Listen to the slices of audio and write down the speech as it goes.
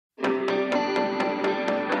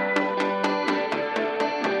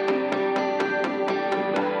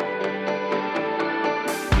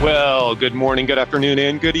Well, good morning, good afternoon,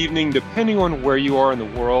 and good evening, depending on where you are in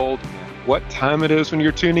the world and what time it is when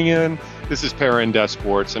you're tuning in. This is Perrin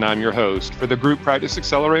Desports, and I'm your host for the Group Practice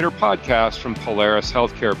Accelerator podcast from Polaris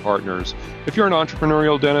Healthcare Partners. If you're an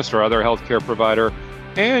entrepreneurial dentist or other healthcare provider,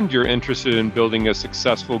 and you're interested in building a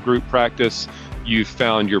successful group practice, you've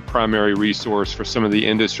found your primary resource for some of the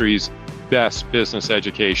industry's best business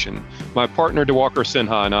education. My partner, Diwakar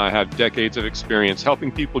Sinha, and I have decades of experience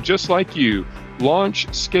helping people just like you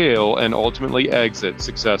launch, scale, and ultimately exit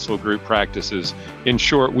successful group practices. In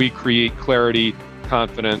short, we create clarity,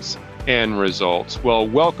 confidence, and results. Well,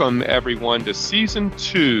 welcome everyone to Season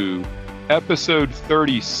 2, Episode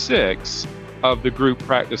 36 of the Group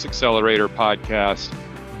Practice Accelerator podcast.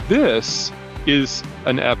 This is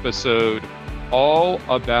an episode all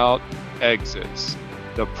about exits.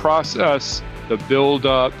 The process, the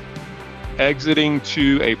build-up, exiting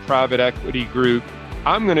to a private equity group.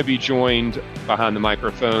 I'm going to be joined behind the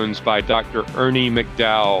microphones by Dr. Ernie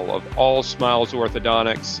McDowell of All Smiles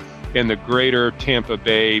Orthodontics in the greater Tampa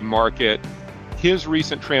Bay market. His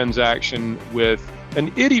recent transaction with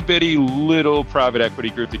an itty-bitty little private equity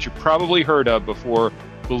group that you probably heard of before,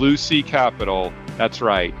 Blue Sea Capital. That's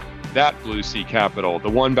right, that Blue Sea Capital, the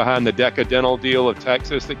one behind the Deca Dental deal of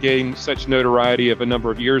Texas that gained such notoriety of a number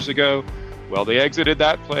of years ago. Well, they exited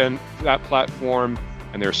that platform,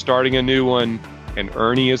 and they're starting a new one. And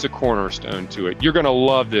Ernie is a cornerstone to it. You're going to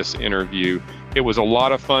love this interview. It was a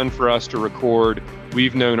lot of fun for us to record.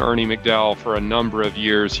 We've known Ernie McDowell for a number of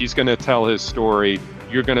years. He's going to tell his story.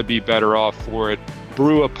 You're going to be better off for it.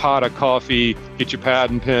 Brew a pot of coffee. Get your pad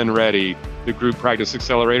and pen ready. The Group Practice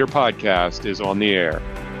Accelerator podcast is on the air.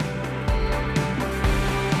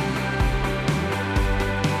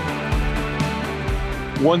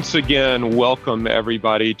 Once again, welcome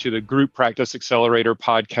everybody to the Group Practice Accelerator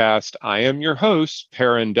podcast. I am your host,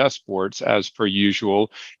 Perrin Desports, as per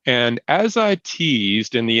usual. And as I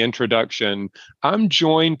teased in the introduction, I'm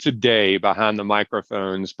joined today behind the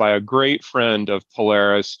microphones by a great friend of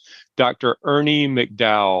Polaris, Dr. Ernie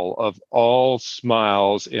McDowell of All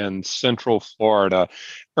Smiles in Central Florida.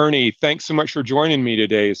 Ernie, thanks so much for joining me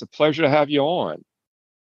today. It's a pleasure to have you on.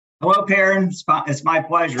 Hello, Perrin. It's my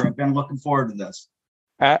pleasure. I've been looking forward to this.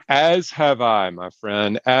 As have I, my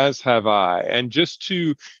friend, as have I. And just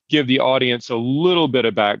to give the audience a little bit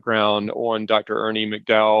of background on Dr. Ernie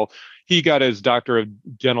McDowell, he got his Doctor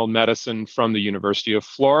of Dental Medicine from the University of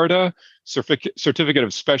Florida, Certificate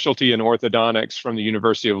of Specialty in Orthodontics from the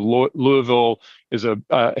University of Louisville,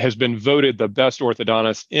 has been voted the best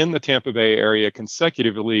orthodontist in the Tampa Bay area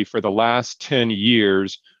consecutively for the last 10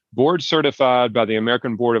 years, board certified by the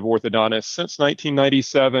American Board of Orthodontists since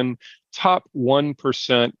 1997, top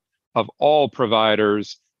 1% of all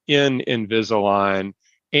providers in Invisalign,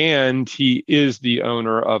 and he is the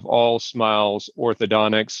owner of All Smiles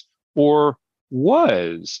Orthodontics, or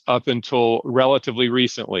was up until relatively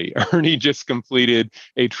recently. Ernie just completed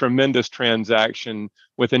a tremendous transaction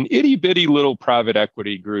with an itty-bitty little private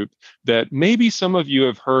equity group that maybe some of you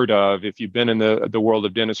have heard of if you've been in the world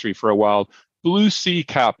of dentistry for a while, Blue Sea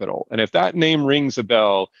Capital. And if that name rings a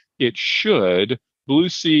bell, it should. Blue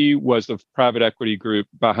Sea was the private equity group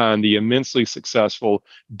behind the immensely successful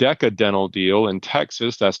Deca Dental deal in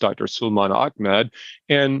Texas. That's Dr. Sulman Ahmed.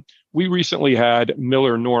 And we recently had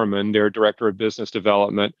Miller Norman, their director of business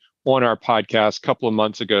development, on our podcast a couple of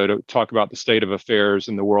months ago to talk about the state of affairs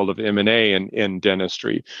in the world of M&A in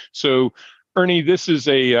dentistry. So, Ernie, this is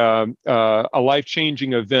a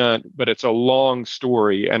life-changing event, but it's a long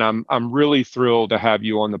story, and I'm really thrilled to have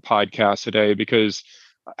you on the podcast today because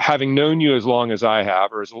having known you as long as I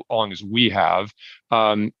have, or as long as we have,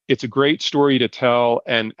 it's a great story to tell.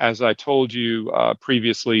 And as I told you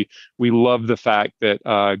previously, we love the fact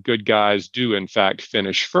that good guys do, in fact,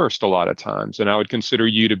 finish first a lot of times. And I would consider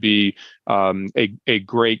you to be a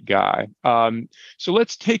great guy. So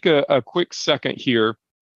let's take a quick second here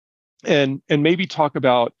and maybe talk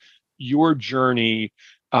about your journey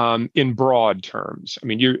in broad terms. I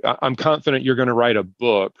mean, I'm confident you're going to write a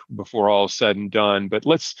book before all is said and done. But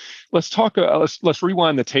let's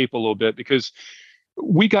rewind the tape a little bit, because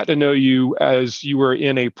we got to know you as you were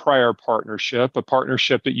in a prior partnership, a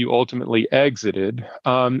partnership that you ultimately exited,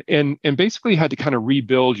 and basically had to kind of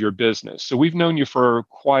rebuild your business. So we've known you for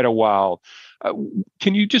quite a while.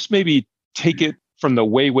 Can you just maybe take it from the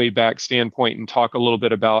way back standpoint and talk a little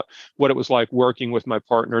bit about what it was like working with my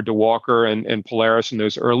partner, Diwakar, and Polaris in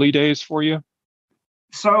those early days for you?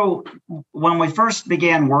 So when we first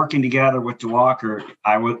began working together with Diwakar,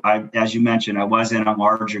 I, as you mentioned, I was in a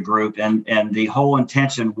larger group, and the whole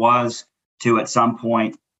intention was to, at some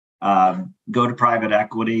point, go to private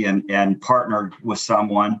equity and partner with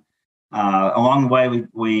someone. Along the way,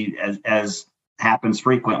 we as happens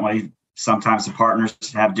frequently, sometimes the partners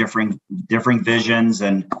have differing visions,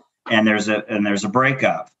 and there's a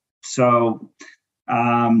breakup. So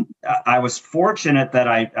I was fortunate that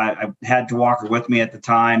I had DeWalker with me at the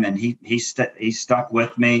time, and he stuck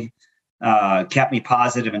with me, kept me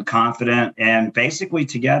positive and confident, and basically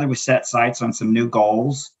together we set sights on some new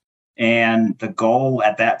goals. And the goal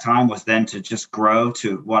at that time was then to just grow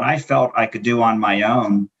to what I felt I could do on my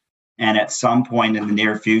own. And at some point in the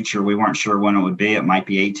near future, we weren't sure when it would be. It might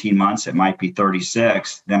be 18 months, it might be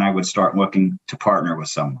 36. Then I would start looking to partner with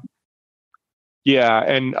someone. Yeah,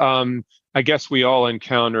 and I guess we all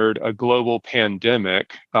encountered a global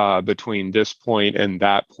pandemic between this point and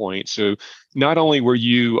that point. So not only were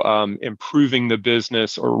you improving the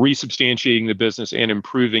business or resubstantiating the business and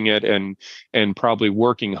improving it and probably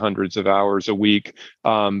working hundreds of hours a week,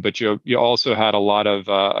 but you also had a lot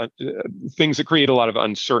of things that create a lot of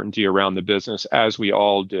uncertainty around the business, as we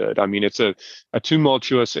all did. I mean, it's a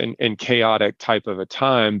tumultuous and chaotic type of a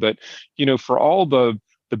time, but for all the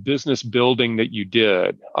business building that you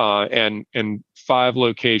did, and 5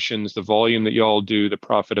 locations, the volume that you all do, the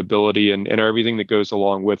profitability and everything that goes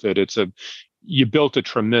along with it, you built a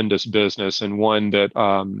tremendous business, and one that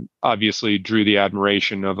obviously drew the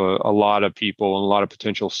admiration of a lot of people and a lot of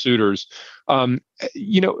potential suitors.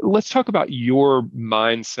 Let's talk about your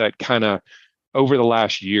mindset kind of over the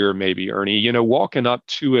last year, maybe, Ernie, walking up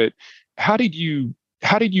to it. How did you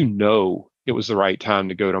know it was the right time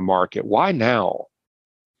to go to market? Why now?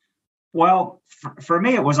 Well, for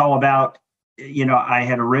me, it was all about, I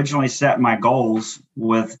had originally set my goals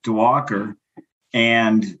with DeWalker,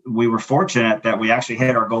 and we were fortunate that we actually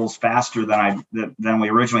hit our goals faster than we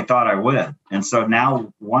originally thought I would. And so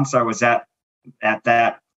now, once I was at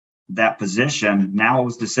that position, now it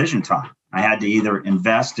was decision time. I had to either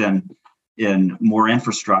invest in more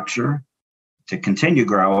infrastructure to continue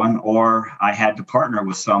growing, or I had to partner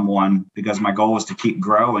with someone because my goal was to keep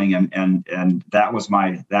growing, and that was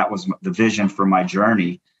the vision for my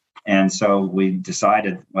journey. And so we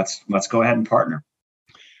decided let's go ahead and partner.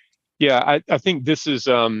 Yeah, I think this is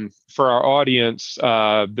for our audience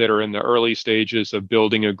that are in the early stages of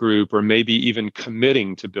building a group, or maybe even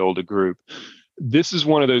committing to build a group. This is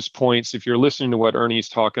one of those points. If you're listening to what Ernie's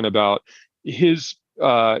talking about, his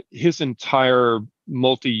entire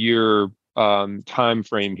multi-year time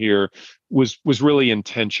frame here was really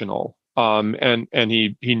intentional, and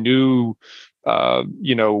he knew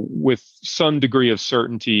with some degree of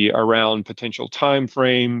certainty around potential time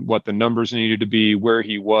frame, what the numbers needed to be, where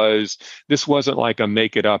he was. This wasn't like a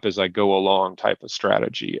make it up as I go along type of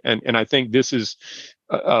strategy, and I think this is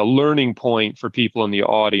a learning point for people in the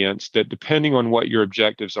audience, that depending on what your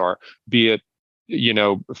objectives are, be it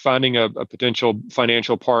finding a potential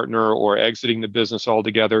financial partner, or exiting the business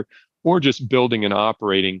altogether, or just building and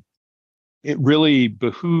operating, it really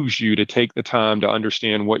behooves you to take the time to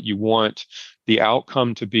understand what you want the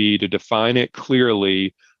outcome to be, to define it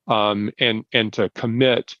clearly, and to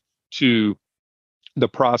commit to the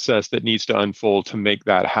process that needs to unfold to make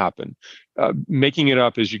that happen. Making it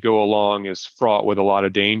up as you go along is fraught with a lot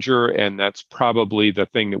of danger, and that's probably the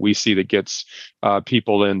thing that we see that gets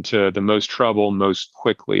people into the most trouble most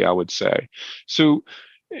quickly, I would say. So,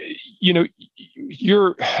 you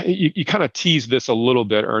kind of tease this a little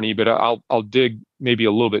bit, Ernie, but I'll dig maybe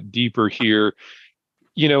a little bit deeper here.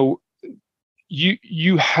 You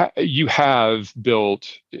have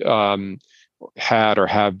built, had or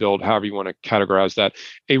have built, however you want to categorize that,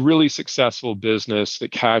 a really successful business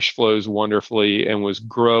that cash flows wonderfully and was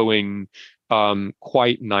growing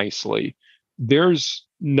quite nicely. There's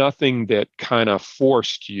nothing that kind of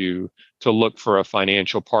forced you to look for a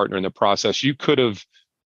financial partner in the process. You could have,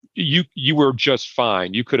 you were just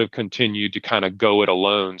fine. You could have continued to kind of go it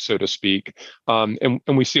alone, so to speak. And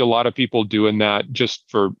we see a lot of people doing that just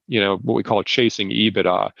for, what we call chasing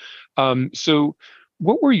EBITDA. So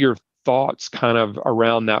what were your thoughts kind of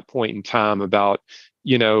around that point in time about,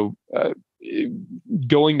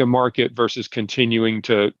 going to market versus continuing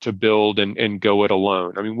to build and go it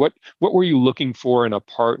alone? I mean, what were you looking for in a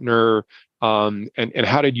partner? And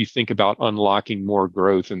how did you think about unlocking more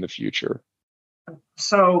growth in the future?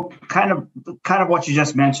 So kind of what you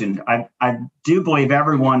just mentioned, I do believe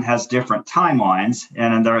everyone has different timelines,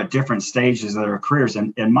 and they're at different stages of their careers.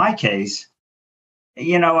 And in my case,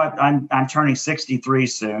 I'm turning 63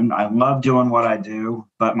 soon. I love doing what I do,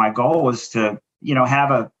 but my goal is to,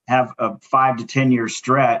 have a 5 to 10 year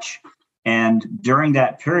stretch, and during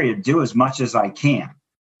that period, do as much as I can.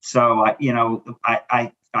 So, I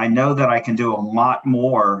know that I can do a lot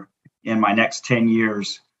more in my next 10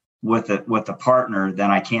 years with a partner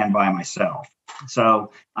than I can by myself.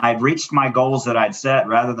 So I'd reached my goals that I'd set.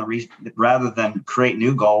 Rather than create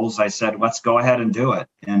new goals, I said, let's go ahead and do it,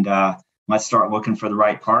 and let's start looking for the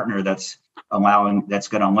right partner that's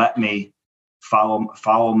going to let me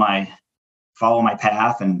follow my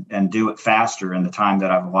path and do it faster in the time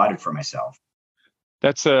that I've allotted for myself.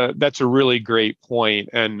 That's a really great point,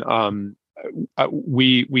 and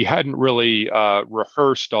we hadn't really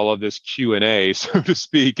rehearsed all of this Q&A, so to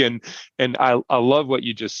speak, and I love what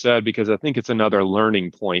you just said, because I think it's another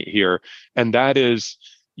learning point here, and that is,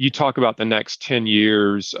 you talk about the next 10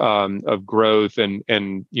 years of growth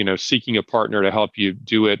and seeking a partner to help you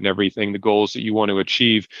do it and everything, the goals that you want to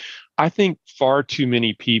achieve. I think far too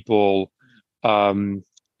many people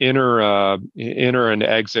enter an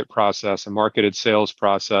exit process, a marketed sales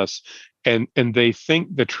process, and they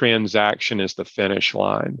think the transaction is the finish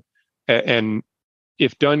line. And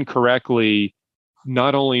if done correctly,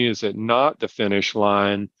 not only is it not the finish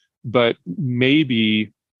line, but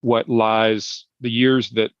maybe what lies, the years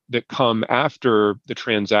that come after the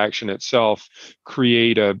transaction itself,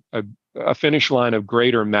 create a finish line of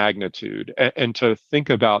greater magnitude. And to think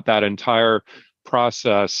about that entire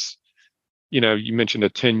process, you mentioned a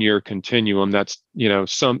 10-year continuum. That's,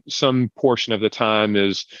 some portion of the time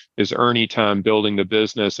is Ernie time building the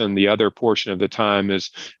business, and the other portion of the time is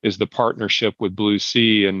the partnership with Blue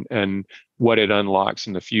Sea and what it unlocks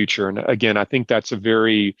in the future. And again, I think that's a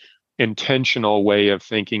very intentional way of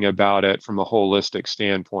thinking about it from a holistic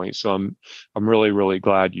standpoint. So I'm really, really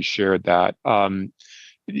glad you shared that.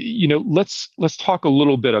 Let's talk a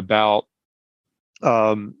little bit about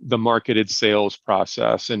the marketed sales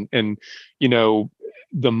process and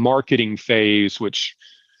the marketing phase, which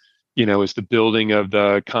is the building of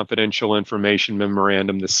the confidential information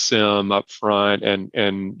memorandum, the SIM up front, and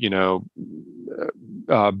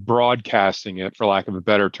broadcasting it, for lack of a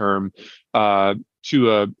better term,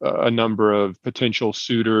 to a number of potential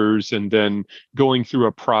suitors, and then going through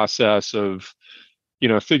a process of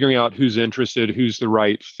figuring out who's interested, who's the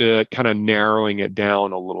right fit, kind of narrowing it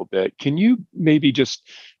down a little bit. Can you maybe just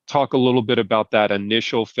talk a little bit about that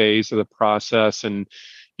initial phase of the process, and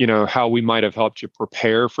how we might have helped you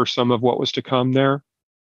prepare for some of what was to come there?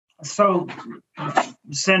 So,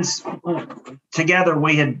 since together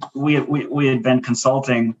we had been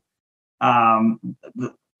consulting,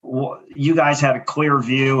 you guys had a clear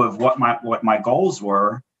view of what my goals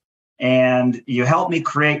were, and you helped me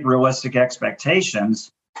create realistic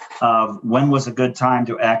expectations of when was a good time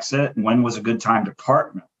to exit and when was a good time to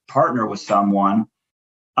partner with someone.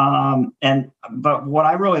 But what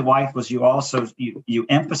I really liked was you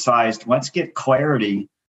emphasized, let's get clarity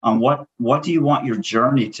on what do you want your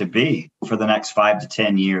journey to be for the next 5 to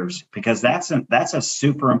 10 years, because that's a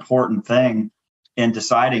super important thing in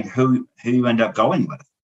deciding who you end up going with.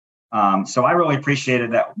 So I really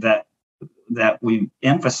appreciated that we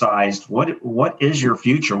emphasized what is your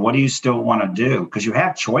future? What do you still want to do? Because you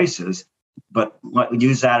have choices, but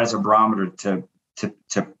use that as a barometer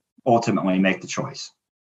to ultimately make the choice.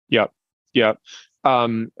 Yep.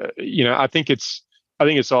 I think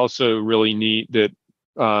it's also really neat that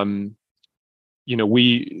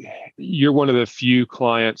you're one of the few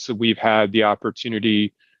clients that we've had the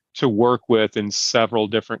opportunity to work with in several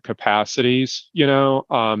different capacities, and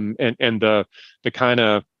the kind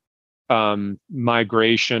of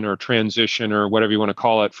migration or transition or whatever you want to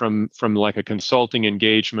call it from like a consulting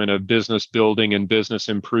engagement of business building and business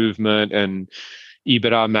improvement and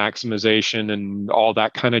EBITDA maximization and all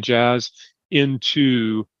that kind of jazz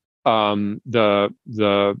into the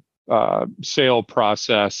sale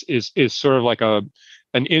process is sort of like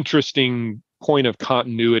an interesting point of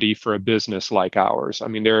continuity for a business like ours. I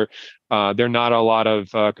mean, there are not a lot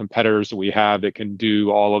of competitors that we have that can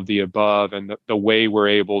do all of the above, and the way we're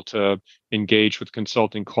able to engage with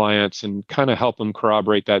consulting clients and kind of help them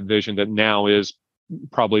corroborate that vision that now is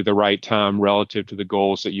probably the right time relative to the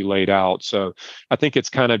goals that you laid out. So I think it's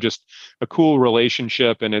kind of just a cool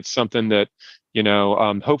relationship, and it's something that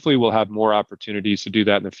hopefully we'll have more opportunities to do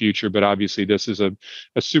that in the future. But obviously, this is a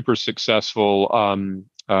super successful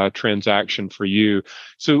transaction for you.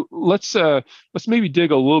 So let's maybe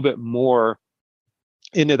dig a little bit more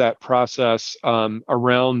into that process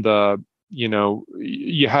around the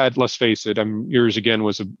you had, let's face it, yours again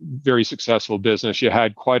was a very successful business. You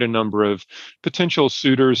had quite a number of potential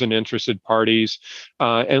suitors and interested parties.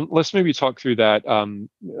 And let's maybe talk through that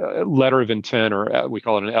letter of intent, or we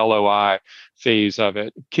call it an LOI phase of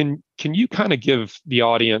it. Can you kind of give the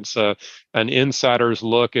audience an insider's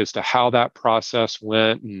look as to how that process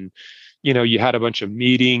went? And you had a bunch of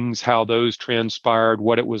meetings, how those transpired,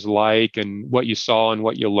 what it was like, and what you saw and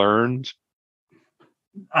what you learned.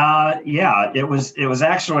 Yeah, it was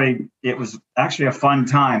actually a fun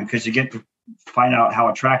time because you get to find out how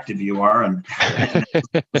attractive you are, and, and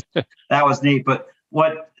that was neat. But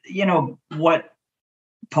what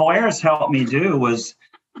Polaris helped me do was,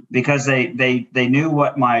 because they knew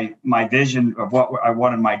what my vision of what I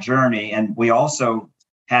wanted my journey, and we also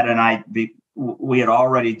had we had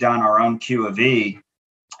already done our own Q of E,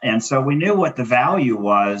 and so we knew what the value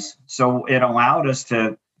was. So it allowed us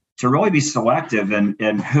to really be selective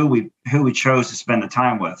in who we chose to spend the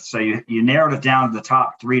time with. So you narrowed it down to the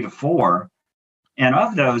top 3 to 4, and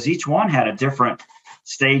of those, each one had a different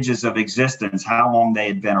stages of existence, how long they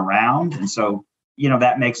had been around, and so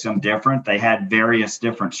that makes them different. They had various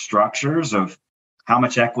different structures of how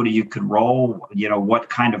much equity you could roll, what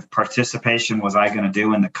kind of participation was I going to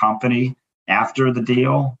do in the company after the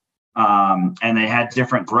deal. And they had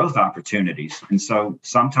different growth opportunities. And so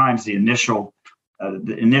sometimes the initial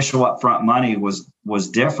upfront money was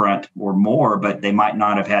different or more, but they might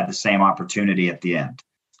not have had the same opportunity at the end.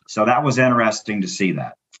 So that was interesting to see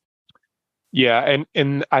that. Yeah.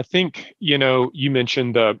 And I think, you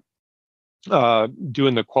mentioned the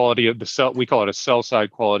doing the quality of the sell, we call it a sell side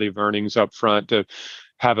quality of earnings up front, to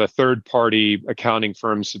have a third party accounting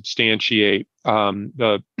firm substantiate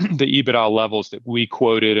the EBITDA levels that we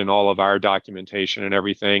quoted in all of our documentation and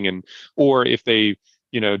everything, and or if they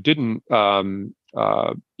didn't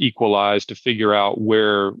equalize, to figure out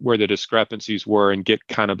where the discrepancies were and get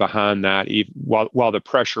kind of behind that while the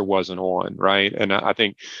pressure wasn't on, right? And I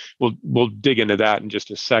think we'll dig into that in just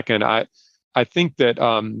a second. I think that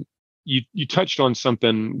you touched on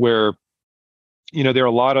something where there are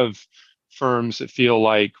a lot of firms that feel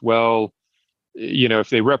like, well, if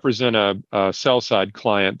they represent a sell side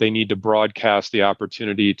client, they need to broadcast the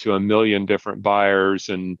opportunity to a million different buyers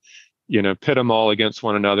and pit them all against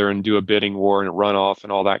one another and do a bidding war and a runoff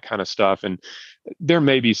and all that kind of stuff. And there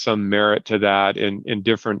may be some merit to that in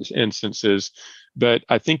different instances, but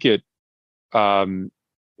I think it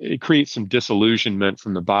creates some disillusionment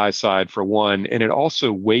from the buy side, for one, and it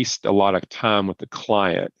also wastes a lot of time with the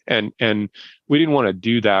client. And we didn't want to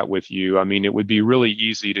do that with you. I mean, it would be really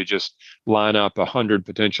easy to just line up 100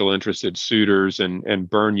 potential interested suitors and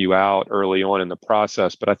burn you out early on in the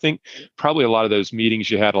process. But I think probably a lot of those meetings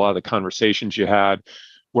you had, a lot of the conversations you had,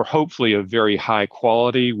 were hopefully of very high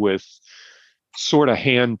quality, with sort of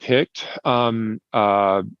hand-picked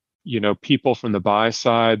people from the buy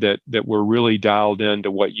side that were really dialed into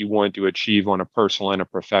what you wanted to achieve on a personal and a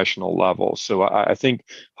professional level. So I think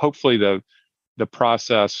hopefully the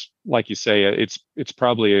process, like you say, it's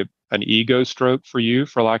probably an ego stroke for you,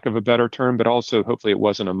 for lack of a better term, but also hopefully it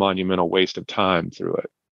wasn't a monumental waste of time through it.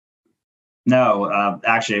 No,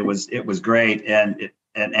 actually it was great, and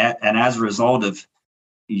as a result of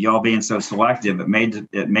y'all being so selective, it made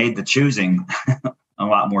the choosing a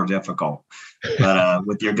lot more difficult. But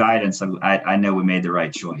with your guidance, I know we made the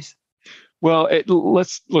right choice. Well,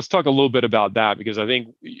 let's talk a little bit about that, because I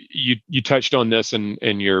think you touched on this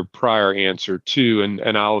in your prior answer too,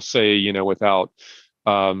 and I'll say, without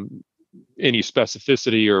any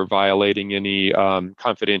specificity or violating any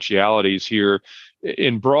confidentialities here,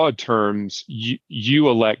 in broad terms, you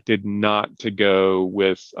elected not to go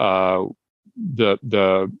with the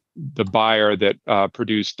buyer that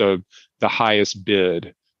produced the highest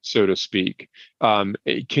bid, so to speak.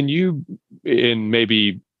 Can you, in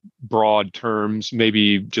maybe broad terms,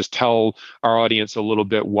 maybe just tell our audience a little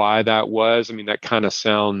bit why that was? I mean, that kind of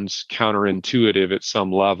sounds counterintuitive at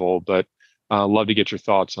some level, but love to get your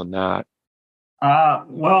thoughts on that.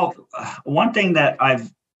 Well, one thing that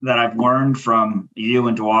I've learned from you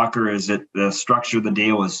and Walker is that the structure of the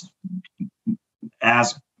deal is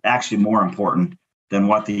actually more important than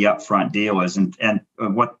what the upfront deal is. And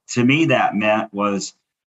what to me that meant was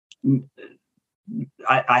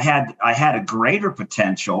I had a greater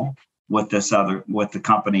potential with the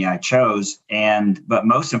company I chose, but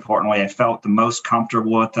most importantly, I felt the most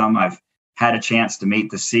comfortable with them. I've had a chance to meet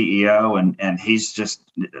the CEO, and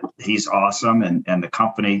he's awesome, and the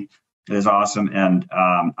company is awesome, and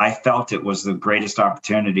I felt it was the greatest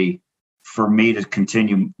opportunity for me to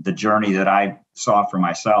continue the journey that I saw for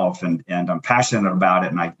myself, and I'm passionate about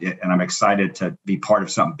it, and I'm excited to be part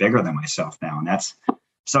of something bigger than myself now. And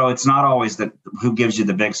so it's not always that who gives you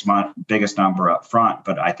the biggest number up front,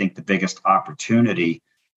 but I think the biggest opportunity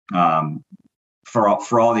for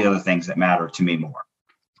all the other things that matter to me more,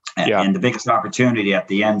 and the biggest opportunity at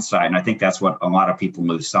the end side. And I think that's what a lot of people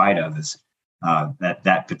lose sight of, is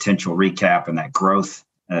that potential recap and that growth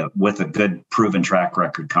with a good proven track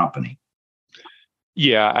record company.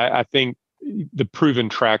 Yeah, I think the proven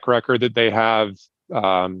track record that they have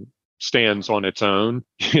stands on its own.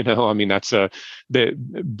 I mean, the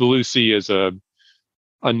Blue Sea is a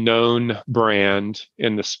known brand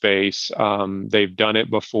in the space. They've done it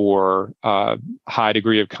before. High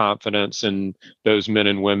degree of confidence in those men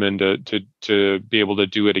and women to be able to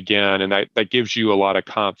do it again, and that gives you a lot of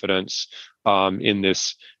confidence in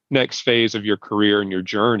this next phase of your career and your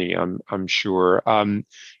journey. I'm sure.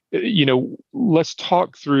 Let's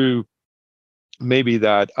talk through maybe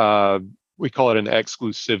that. We call it an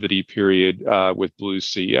exclusivity period with Blue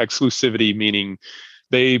Sea. Exclusivity meaning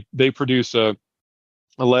they produce a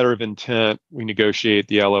letter of intent. We negotiate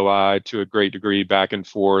the LOI to a great degree back and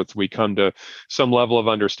forth. We come to some level of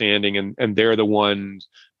understanding, and they're the ones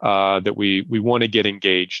that we want to get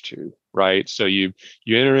engaged to, right? So you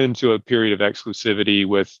enter into a period of exclusivity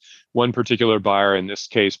with one particular buyer, in this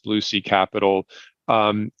case, Blue Sea Capital.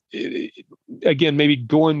 Again, maybe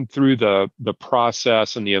going through the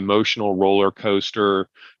process and the emotional roller coaster.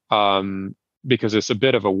 Because it's a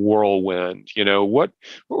bit of a whirlwind. What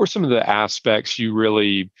were some of the aspects you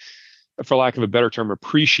really, for lack of a better term,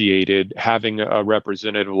 appreciated having a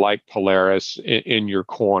representative like Polaris in your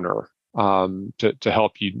corner to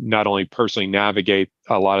help you not only personally navigate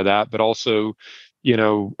a lot of that, but also,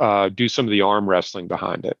 do some of the arm wrestling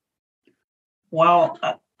behind it? Well,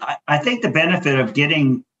 I think the benefit of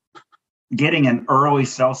getting an early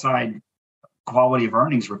sell side quality of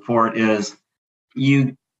earnings report is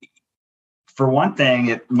for one thing,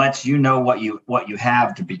 it lets you know what you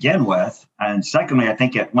have to begin with. And secondly, I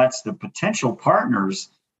think it lets the potential partners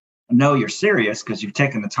know you're serious because you've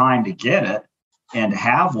taken the time to get it and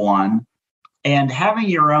have one. And having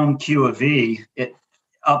your own Q of E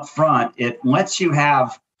up front, it lets you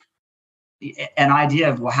have an idea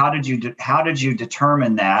of, well, how did you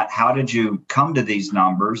determine that? How did you come to these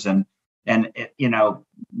numbers? And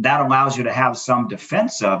that allows you to have some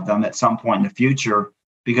defense of them at some point in the future,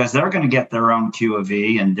 because they're going to get their own Q of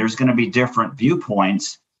E, and there's going to be different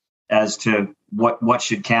viewpoints as to what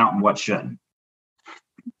should count and what shouldn't.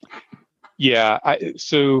 Yeah.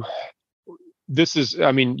 So this is,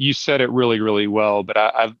 I mean, you said it really, really well, but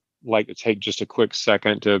I'd like to take just a quick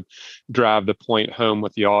second to drive the point home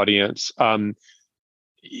with the audience. In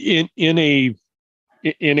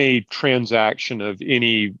a transaction of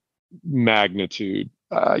any magnitude,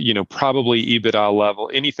 probably EBITDA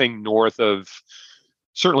level, anything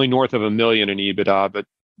certainly north of $1 million in EBITDA, but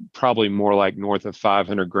probably more like north of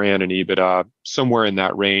 $500,000 in EBITDA, somewhere in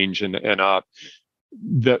that range and up.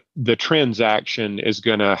 The transaction is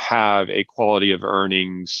going to have a quality of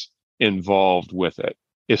earnings involved with it.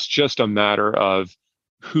 It's just a matter of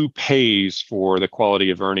who pays for the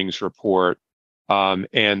quality of earnings report, and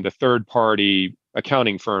the third party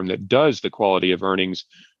accounting firm that does the quality of earnings,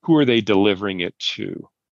 who are they delivering it to?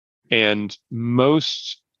 And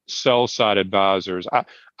most sell side advisors,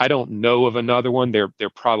 I don't know of another one. There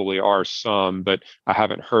probably are some, but I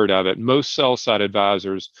haven't heard of it. Most sell side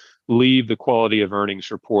advisors leave the quality of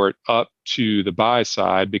earnings report up to the buy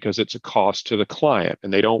side because it's a cost to the client,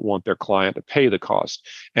 and they don't want their client to pay the cost.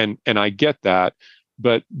 And I get that,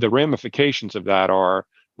 but the ramifications of that are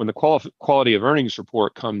when the quality of earnings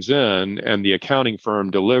report comes in and the accounting firm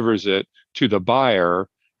delivers it to the buyer,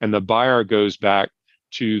 and the buyer goes back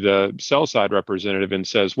to the sell side representative and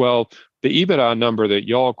says, well, the EBITDA number that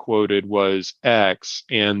y'all quoted was X,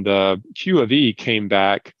 and the Q of E came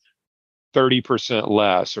back 30%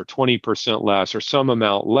 less or 20% less or some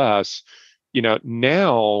amount less.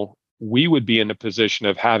 Now we would be in a position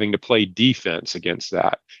of having to play defense against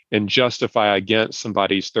that and justify against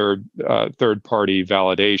somebody's third party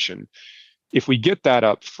validation. If we get that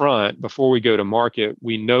up front before we go to market,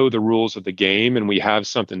 we know the rules of the game and we have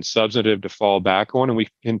something substantive to fall back on, and we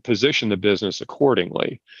can position the business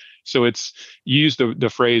accordingly. So it's used the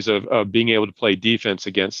phrase of being able to play defense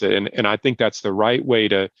against it. And I think that's the right way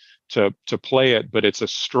to play it, but it's a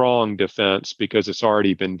strong defense because it's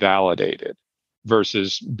already been validated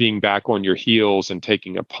versus being back on your heels and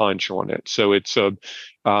taking a punch on it. So it's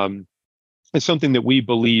something that we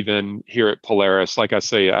believe in here at Polaris. Like I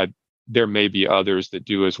say, there may be others that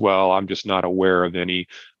do as well. I'm just not aware of any.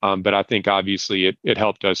 But I think obviously it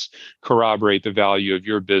helped us corroborate the value of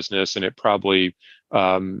your business, and it probably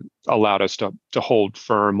allowed us to hold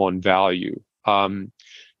firm on value. One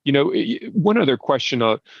other question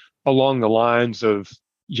along the lines of,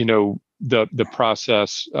 the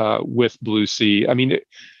process with Blue Sea. I mean,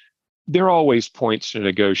 there are always points to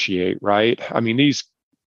negotiate, right? I mean,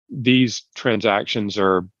 these transactions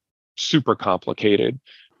are super complicated.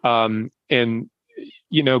 And, can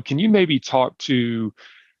you maybe talk to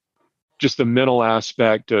just the mental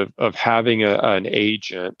aspect of having an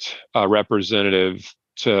agent, a representative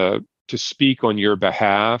to to speak on your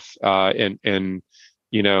behalf, and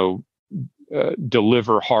you know,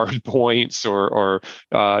 deliver hard points, or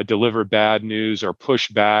deliver bad news, or push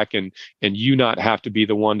back, and you not have to be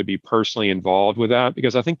the one to be personally involved with that,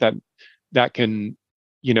 because I think that can,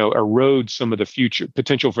 erode some of the future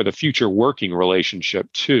potential for the future working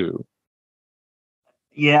relationship too.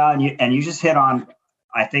 Yeah, and you just hit on,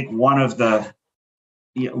 I think, one of the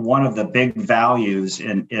big values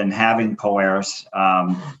in having Polaris.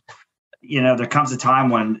 There comes a time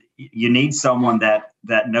when you need someone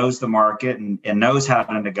that knows the market and knows how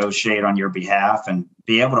to negotiate on your behalf and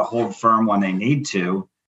be able to hold firm when they need to.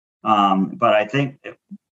 But I think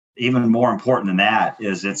even more important than that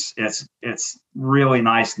is it's really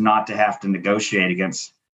nice not to have to negotiate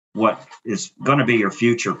against what is going to be your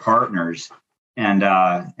future partners, and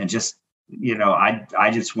just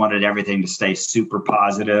I just wanted everything to stay super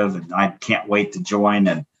positive, and I can't wait to join.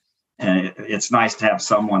 And it's nice to have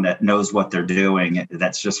someone that knows what they're doing,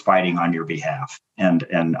 that's just fighting on your behalf, and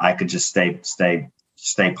I could just stay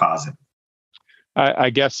positive. I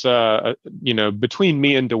guess, between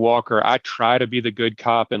me and DeWalker, I try to be the good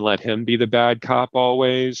cop and let him be the bad cop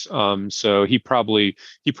always. So he probably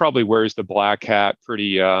wears the black hat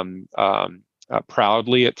pretty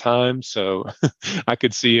proudly at times. So I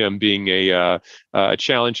could see him being a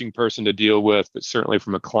challenging person to deal with, but certainly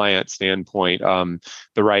from a client standpoint,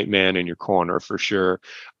 the right man in your corner for sure.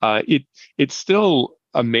 It still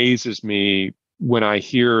amazes me when I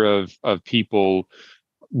hear of people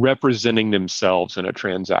representing themselves in a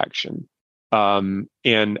transaction.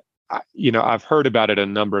 And I've heard about it a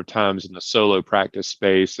number of times in the solo practice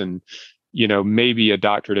space, and maybe a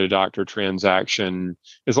doctor to doctor transaction,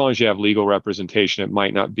 as long as you have legal representation, it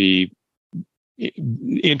might not be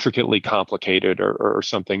intricately complicated or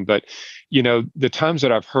something. But the times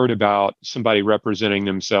that I've heard about somebody representing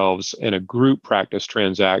themselves in a group practice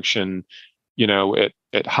transaction,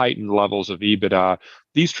 at heightened levels of EBITDA,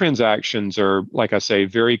 these transactions are, like I say,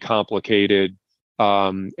 very complicated,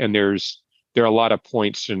 and there are a lot of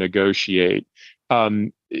points to negotiate.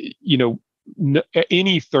 Any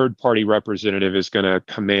third-party representative is going to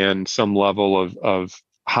command some level of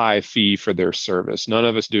high fee for their service. None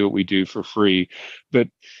of us do what we do for free. But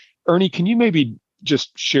Ernie, can you maybe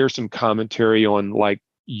just share some commentary on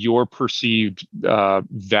your perceived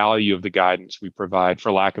value of the guidance we provide,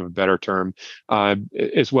 for lack of a better term,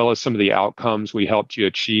 as well as some of the outcomes we helped you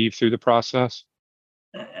achieve through the process?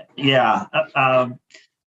 Yeah.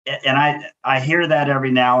 And I hear that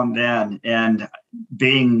every now and then, and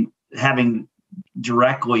having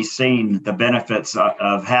directly seen the benefits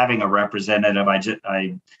of having a representative,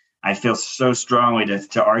 I feel so strongly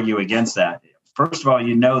to argue against that. First of all,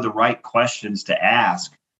 the right questions to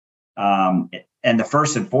ask. And the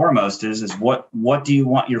first and foremost is what do you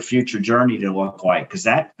want your future journey to look like? Because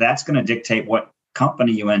that's going to dictate what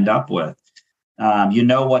company you end up with.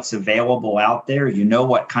 What's available out there.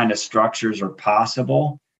 What kind of structures are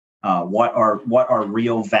possible. What are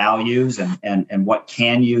real values, and what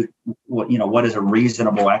is a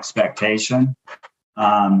reasonable expectation.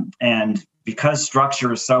 And because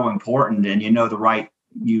structure is so important, and the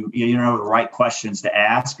right questions to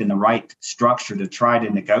ask and the right structure to try to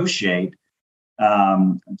negotiate,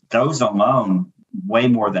 those alone way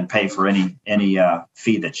more than pay for any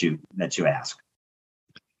fee that you ask.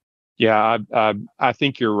 Yeah, I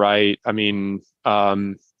think you're right. I mean,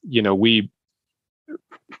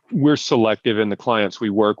 we're selective in the clients we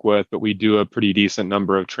work with, but we do a pretty decent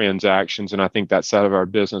number of transactions, and I think that side of our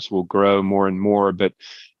business will grow more and more. But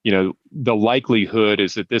the likelihood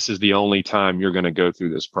is that this is the only time you're going to go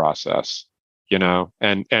through this process.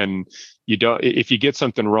 And you don't, if you get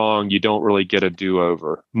something wrong, you don't really get a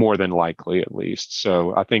do-over, more than likely, at least.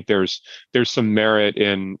 So I think there's some merit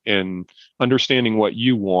in understanding what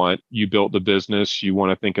you want. You built the business. You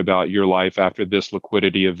want to think about your life after this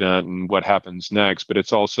liquidity event and what happens next. But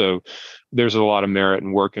it's also, there's a lot of merit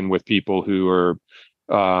in working with people who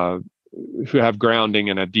have grounding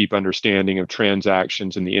and a deep understanding of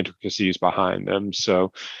transactions and the intricacies behind them.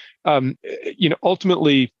 So,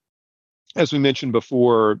 ultimately, as we mentioned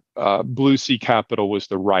before, Blue Sea Capital was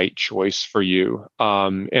the right choice for you.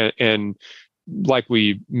 And like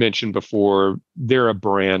we mentioned before, they're a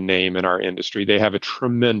brand name in our industry. They have a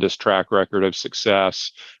tremendous track record of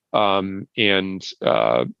success, and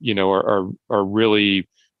are really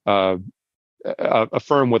a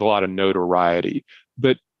firm with a lot of notoriety.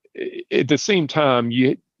 But at the same time,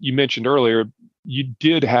 you mentioned earlier, you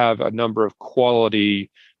did have a number of quality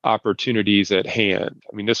opportunities at hand.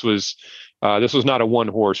 I mean, this was not a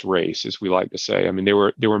one-horse race, as we like to say. I mean, there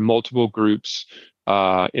were multiple groups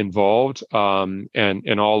involved,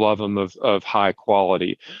 and all of them of high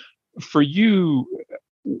quality. For you,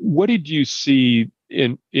 what did you see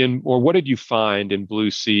or what did you find in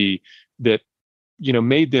Blue Sea that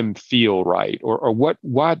made them feel right, or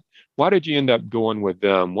why did you end up going with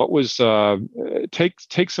them? What was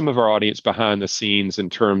take some of our audience behind the scenes in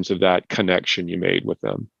terms of that connection you made with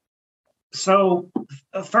them? So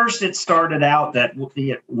first, it started out that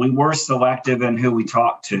we were selective in who we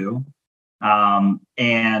talked to,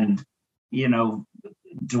 and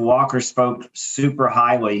DeWalker spoke super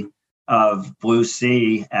highly of Blue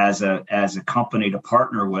Sea as a company to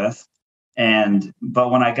partner with. But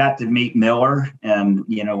when I got to meet Miller and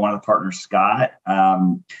one of the partners, Scott,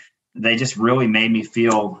 they just really made me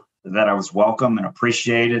feel that I was welcome and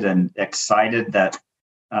appreciated and excited that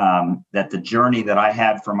the journey that I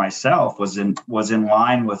had for myself was in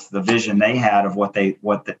line with the vision they had of what they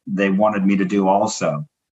wanted me to do also.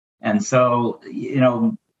 And so,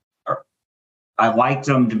 I liked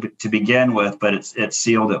them to begin with, but it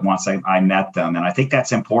sealed it once I met them. And I think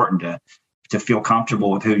that's important to feel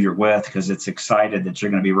comfortable with who you're with, because it's excited that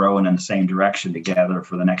you're going to be rowing in the same direction together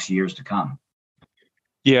for the next years to come.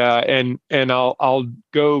 Yeah, and I'll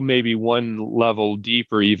go maybe one level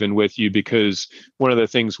deeper even with you, because one of the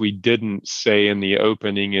things we didn't say in the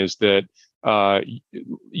opening is that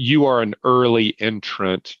you are an early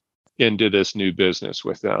entrant into this new business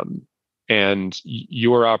with them, and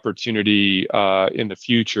your opportunity in the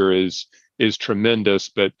future is tremendous.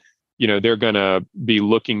 But they're going to be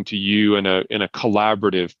looking to you in a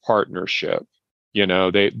collaborative partnership.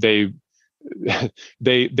 They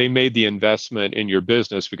made the investment in your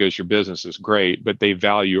business because your business is great, but they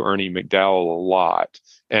value Ernie McDowell a lot.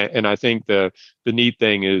 And I think the neat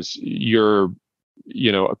thing is a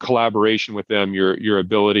collaboration with them, your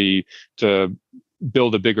ability to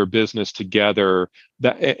build a bigger business together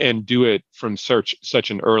and do it from such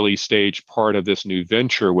an early stage part of this new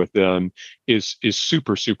venture with them is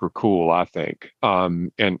super, super cool, I think.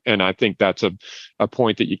 And I think that's a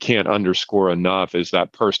point that you can't underscore enough, is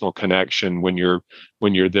that personal connection when you're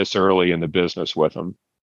this early in the business with them.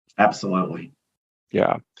 Absolutely.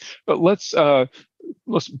 Yeah. But let's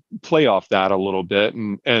play off that a little bit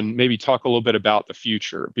and maybe talk a little bit about the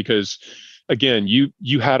future, because again,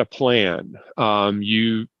 you had a plan.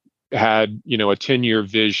 You had, a 10-year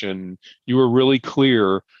vision. You were really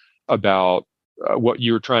clear about what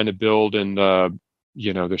you were trying to build in the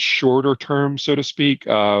shorter term, so to speak,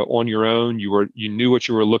 on your own. You knew what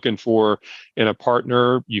you were looking for in a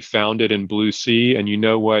partner. You found it in Blue Sea, and you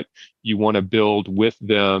know what you want to build with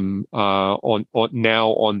them on now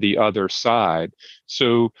on the other side.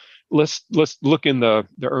 So let's look in the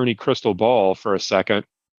Ernie crystal ball for a second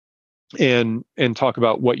and talk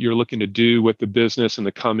about what you're looking to do with the business in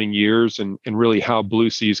the coming years, and really how Blue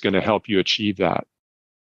Sea is going to help you achieve that.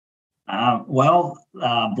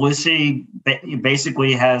 Blue Sea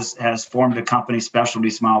basically has formed a company, Specialty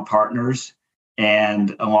Smile Partners,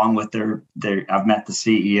 and along with their I've met the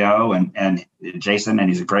CEO and Jason, and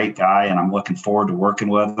he's a great guy, and I'm looking forward to working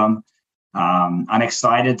with them. I'm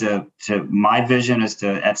excited to my vision is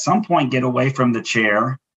to at some point get away from the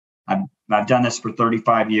chair. I've done this for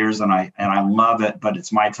 35 years and I love it, but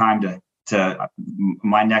it's my time to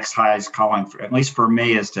my next highest calling, at least for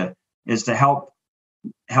me, is to help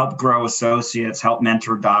grow associates, help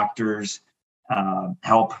mentor doctors,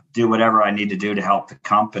 help do whatever I need to do to help the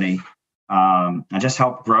company, and just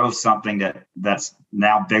help grow something that's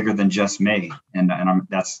now bigger than just me. And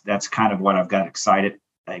that's kind of what I've got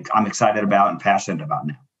I'm excited about and passionate about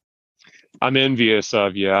now. I'm envious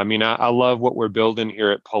of you. I mean, I love what we're building here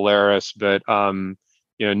at Polaris, but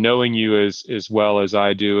knowing you as well as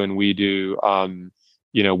I do and we do,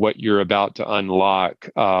 what you're about to unlock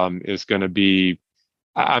is going to be.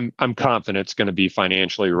 I'm confident it's going to be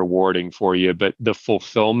financially rewarding for you, but the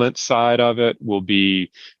fulfillment side of it will be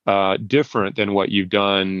different than what you've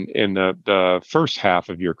done in the first half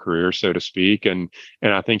of your career, so to speak. And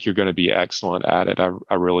I think you're going to be excellent at it.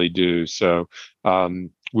 I really do. So.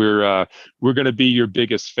 We're going to be your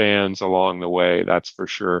biggest fans along the way, that's for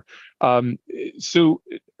sure. So,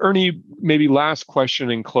 Ernie, maybe last question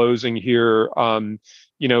in closing here.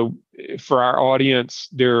 For our audience,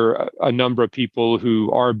 there are a number of people who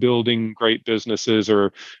are building great businesses,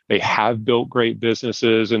 or they have built great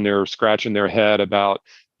businesses, and they're scratching their head about,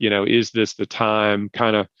 is this the time?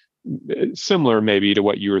 Kind of similar maybe to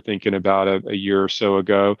what you were thinking about a year or so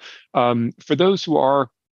ago. For those who are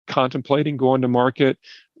contemplating going to market,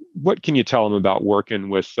 what can you tell them about working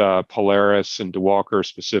with Polaris and DeWalker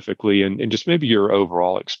specifically, and just maybe your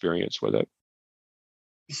overall experience with it?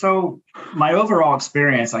 So my overall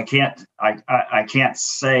experience, I can't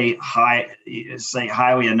say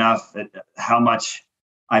highly enough at how much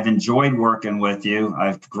I've enjoyed working with you.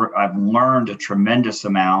 I've learned a tremendous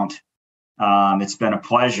amount. It's been a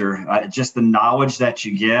pleasure. Just the knowledge that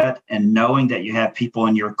you get, and knowing that you have people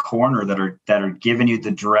in your corner that are giving you the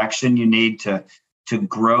direction you need to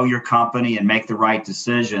grow your company and make the right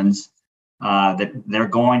decisions. That they're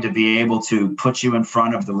going to be able to put you in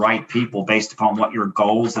front of the right people based upon what your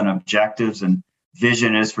goals and objectives and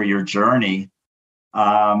vision is for your journey.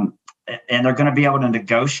 And they're going to be able to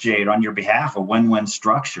negotiate on your behalf a win-win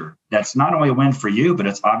structure. That's not only a win for you, but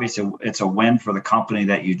it's a win for the company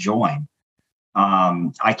that you join.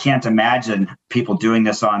 I can't imagine people doing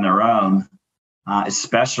this on their own,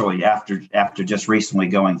 especially after just recently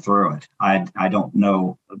going through it. I don't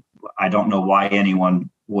know why anyone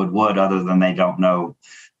would other than they don't know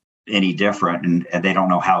any different, and they don't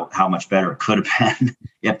know how much better it could have been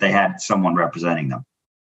if they had someone representing them.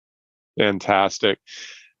 Fantastic.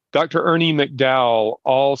 Dr. Ernie McDowell,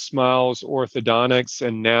 All Smiles Orthodontics,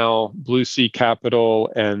 and now Blue Sea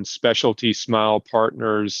Capital and Specialty Smile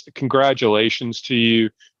Partners. Congratulations to you.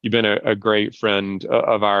 You've been a great friend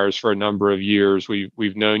of ours for a number of years.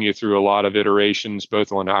 We've known you through a lot of iterations,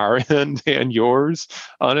 both on our end and yours,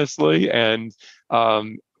 honestly. And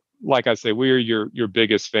like I say, we are your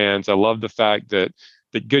biggest fans. I love the fact that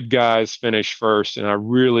the good guys finish first, and I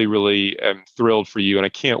really, really am thrilled for you. And I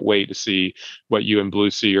can't wait to see what you and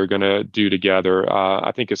Blue Sea are going to do together.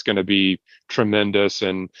 I think it's going to be tremendous.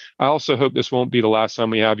 And I also hope this won't be the last time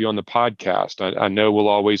we have you on the podcast. I know we'll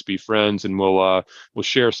always be friends, and we'll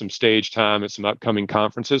share some stage time at some upcoming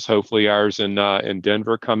conferences, hopefully ours in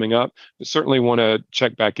Denver coming up. But certainly want to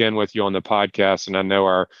check back in with you on the podcast, and I know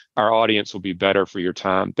our audience will be better for your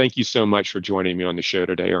time. Thank you so much for joining me on the show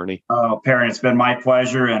today, Ernie. Oh, Perrin, it's been my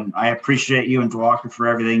pleasure, and I appreciate you and Dwalker for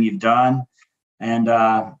everything you've done. And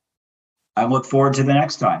I look forward to the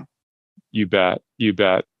next time. You bet. You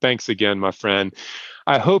bet. Thanks again, my friend.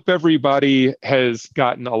 I hope everybody has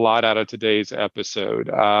gotten a lot out of today's episode.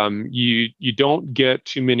 You don't get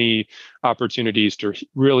too many opportunities to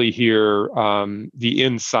really hear the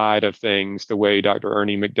inside of things the way Dr.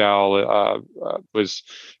 Ernie McDowell was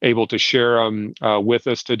able to share them with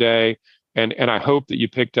us today. And I hope that you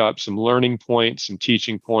picked up some learning points, some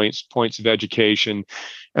teaching points of education.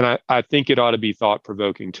 And I think it ought to be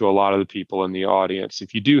thought-provoking to a lot of the people in the audience.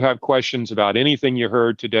 If you do have questions about anything you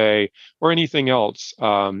heard today or anything else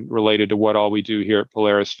related to what all we do here at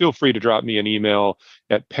Polaris, feel free to drop me an email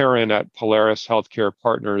at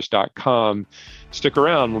perrin@polarishealthcarepartners.com. Stick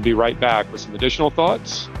around. We'll be right back with some additional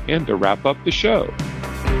thoughts and to wrap up the show.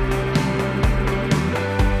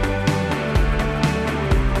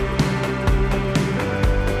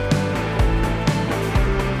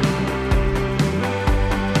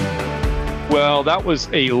 Well, that was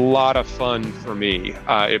a lot of fun for me.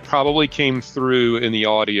 It probably came through in the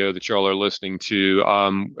audio that y'all are listening to.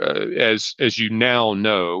 As you now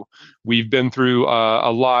know, we've been through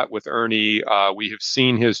a lot with Ernie. We have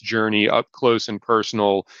seen his journey up close and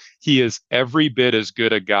personal. He is every bit as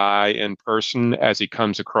good a guy in person as he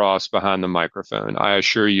comes across behind the microphone. I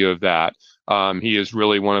assure you of that. He is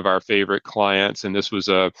really one of our favorite clients, and this was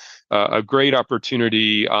a great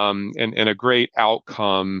opportunity and a great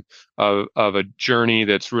outcome of a journey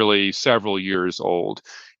that's really several years old.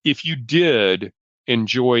 If you did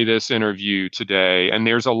enjoy this interview today, and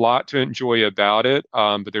there's a lot to enjoy about it,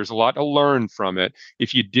 but there's a lot to learn from it.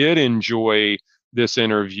 If you did enjoy this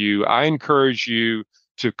interview, I encourage you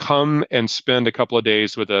to come and spend a couple of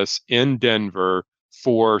days with us in Denver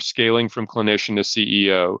for Scaling from Clinician to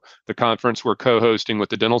CEO, the conference we're co-hosting with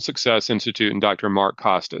the Dental Success Institute and Dr. Mark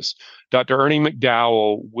Costas. Dr. Ernie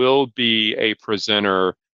McDowell will be a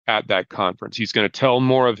presenter at that conference. He's going to tell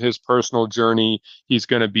more of his personal journey. He's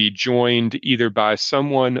going to be joined either by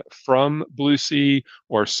someone from Blue Sea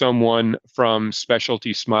or someone from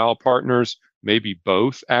Specialty Smile Partners, maybe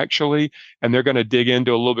both actually, and they're going to dig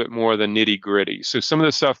into a little bit more of the nitty-gritty. So some of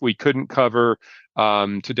the stuff we couldn't cover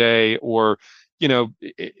today, or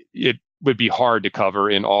it would be hard to cover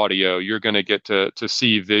in audio, you're going to get to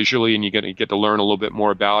see visually, and you're going to get to learn a little bit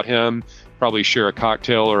more about him, probably share a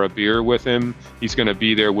cocktail or a beer with him. He's going to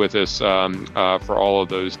be there with us for all of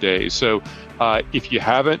those days. So if you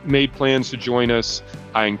haven't made plans to join us,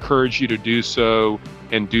 I encourage you to do so,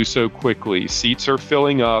 and do so quickly. Seats are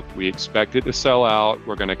filling up. We expect it to sell out.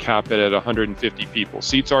 We're going to cap it at 150 people.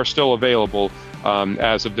 Seats are still available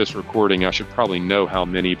as of this recording. I should probably know how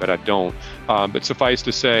many, but I don't. But suffice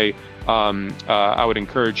to say, I would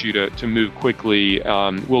encourage you to move quickly.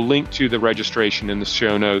 We'll link to the registration in the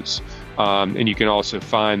show notes, and you can also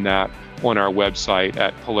find that on our website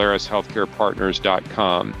at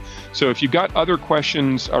polarishealthcarepartners.com. So if you've got other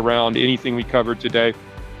questions around anything we covered today,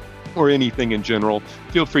 or anything in general,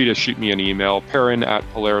 feel free to shoot me an email,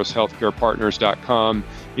 perrin@polarishealthcarepartners.com.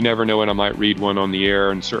 You never know when I might read one on the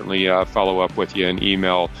air, and certainly follow up with you in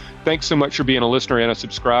email. Thanks so much for being a listener and a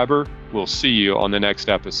subscriber. We'll see you on the next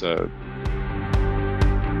episode.